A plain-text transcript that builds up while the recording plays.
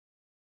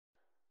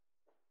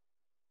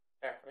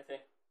Here, let me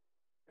see.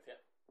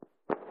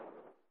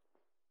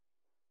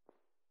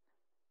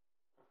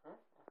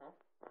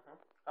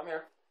 Come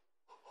here.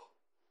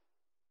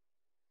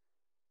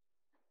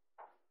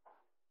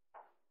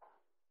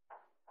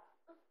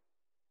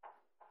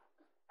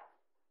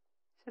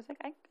 She's like,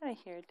 I gotta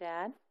hear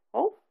Dad.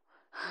 Oh,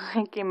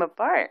 it came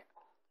apart.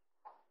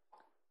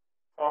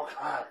 Oh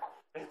God,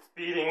 it's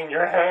beating in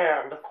your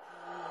hand.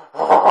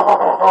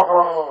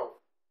 Oh.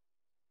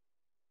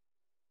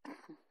 Nice.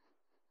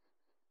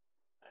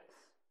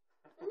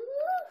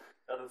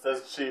 Nothing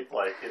says cheap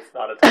like it's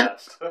not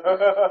attached.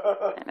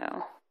 I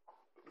know.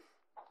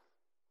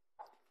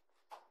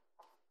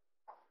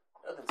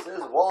 Nothing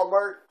says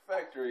Walmart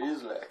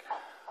factories like.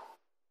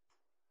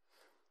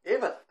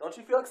 Ava, don't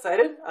you feel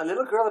excited? A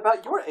little girl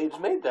about your age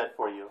made that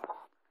for you.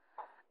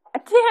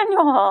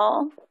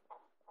 Daniel!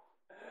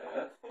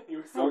 You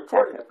were so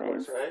recording, of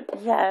course, right?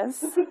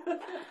 Yes.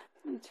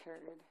 You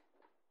turd.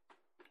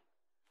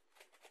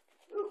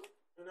 Ooh,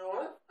 you know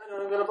what? I know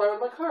what I'm going to buy with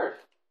my card.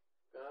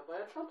 I'm going to buy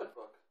a trumpet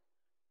book.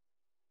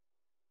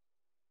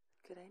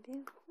 Good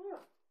idea.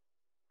 Yeah.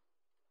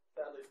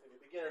 Sadly, it's going to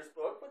be a beginner's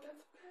book, but that's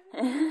okay.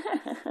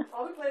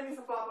 I'll be playing me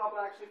some Bop Bop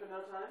Black Sheep in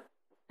no time.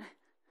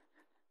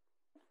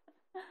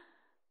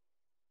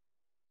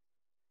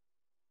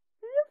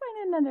 Did you find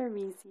another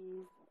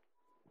Reese's?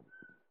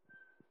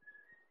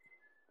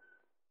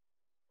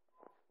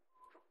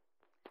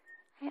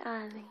 Hi,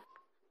 Ollie.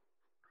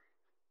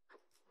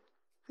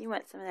 You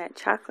want some of that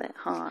chocolate,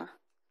 huh?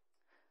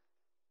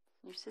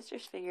 Your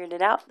sister's figured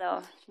it out,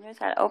 though. She knows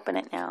how to open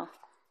it now.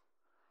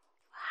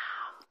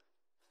 Wow.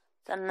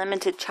 It's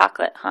unlimited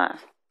chocolate, huh?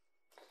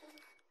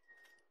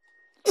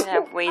 You're going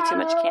to have way too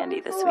much candy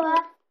this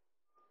week.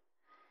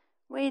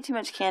 Way too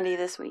much candy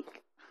this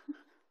week.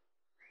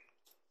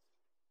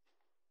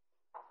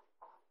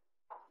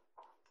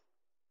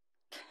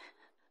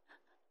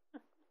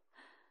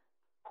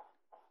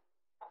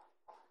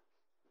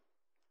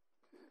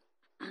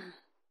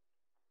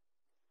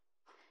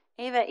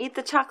 Ava, eat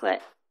the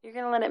chocolate. You're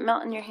going to let it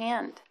melt in your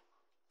hand.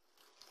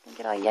 Don't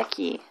get all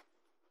yucky. It's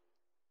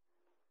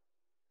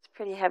a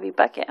pretty heavy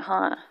bucket,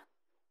 huh?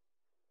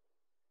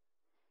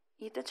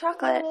 Eat the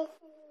chocolate.